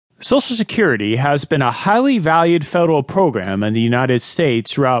Social Security has been a highly valued federal program in the United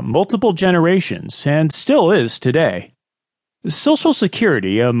States throughout multiple generations and still is today. Social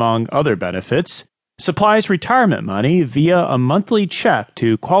Security, among other benefits, supplies retirement money via a monthly check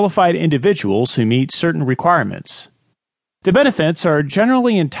to qualified individuals who meet certain requirements. The benefits are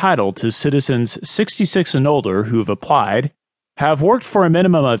generally entitled to citizens 66 and older who have applied, have worked for a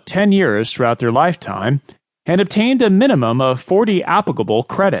minimum of 10 years throughout their lifetime, and obtained a minimum of 40 applicable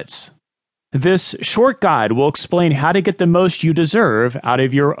credits. This short guide will explain how to get the most you deserve out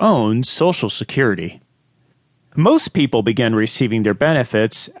of your own Social Security. Most people begin receiving their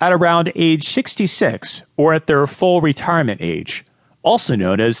benefits at around age 66 or at their full retirement age, also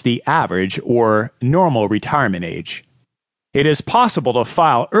known as the average or normal retirement age. It is possible to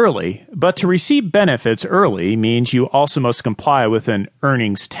file early, but to receive benefits early means you also must comply with an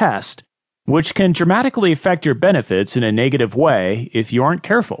earnings test, which can dramatically affect your benefits in a negative way if you aren't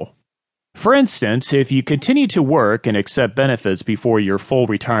careful. For instance, if you continue to work and accept benefits before your full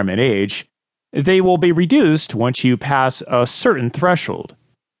retirement age, they will be reduced once you pass a certain threshold.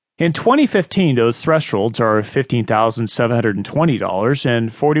 In 2015, those thresholds are $15,720 and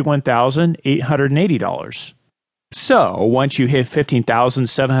 $41,880. So, once you hit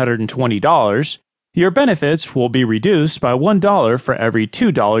 $15,720, your benefits will be reduced by $1 for every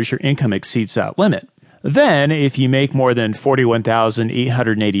 $2 your income exceeds that limit. Then, if you make more than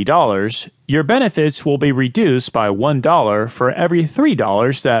 $41,880, your benefits will be reduced by $1 for every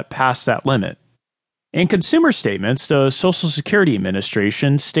 $3 that pass that limit. In consumer statements, the Social Security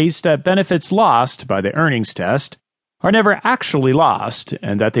Administration states that benefits lost by the earnings test are never actually lost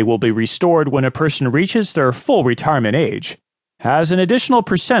and that they will be restored when a person reaches their full retirement age, as an additional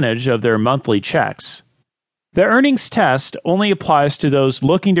percentage of their monthly checks. The earnings test only applies to those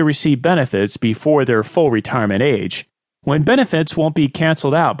looking to receive benefits before their full retirement age, when benefits won't be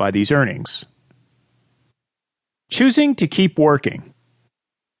canceled out by these earnings. Choosing to keep working.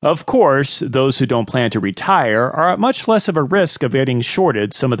 Of course, those who don't plan to retire are at much less of a risk of getting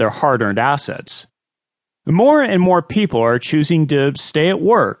shorted some of their hard-earned assets. More and more people are choosing to stay at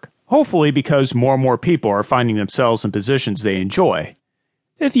work, hopefully because more and more people are finding themselves in positions they enjoy.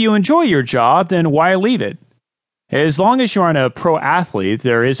 If you enjoy your job, then why leave it? As long as you aren't a pro athlete,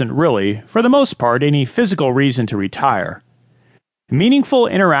 there isn't really, for the most part, any physical reason to retire. Meaningful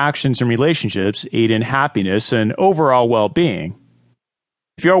interactions and relationships aid in happiness and overall well-being.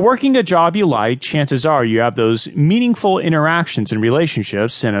 If you're working a job you like, chances are you have those meaningful interactions and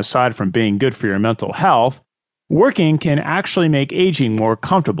relationships, and aside from being good for your mental health, working can actually make aging more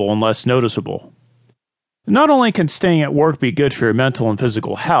comfortable and less noticeable. Not only can staying at work be good for your mental and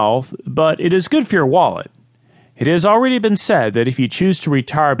physical health, but it is good for your wallet. It has already been said that if you choose to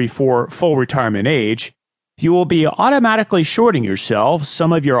retire before full retirement age, you will be automatically shorting yourself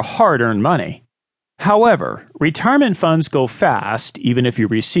some of your hard-earned money. However, retirement funds go fast even if you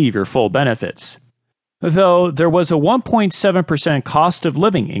receive your full benefits. Though there was a 1.7% cost of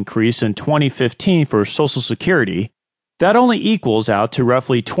living increase in 2015 for Social Security, that only equals out to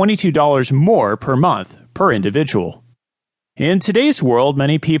roughly $22 more per month per individual. In today's world,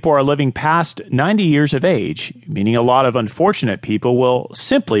 many people are living past 90 years of age, meaning a lot of unfortunate people will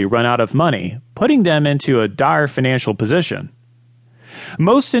simply run out of money, putting them into a dire financial position.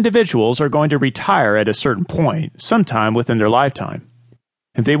 Most individuals are going to retire at a certain point, sometime within their lifetime.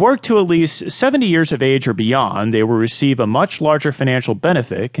 If they work to at least 70 years of age or beyond, they will receive a much larger financial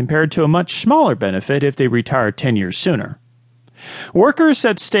benefit compared to a much smaller benefit if they retire 10 years sooner. Workers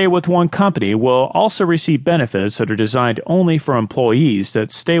that stay with one company will also receive benefits that are designed only for employees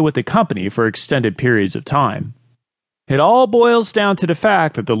that stay with the company for extended periods of time. It all boils down to the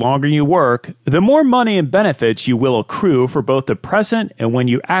fact that the longer you work, the more money and benefits you will accrue for both the present and when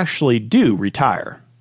you actually do retire.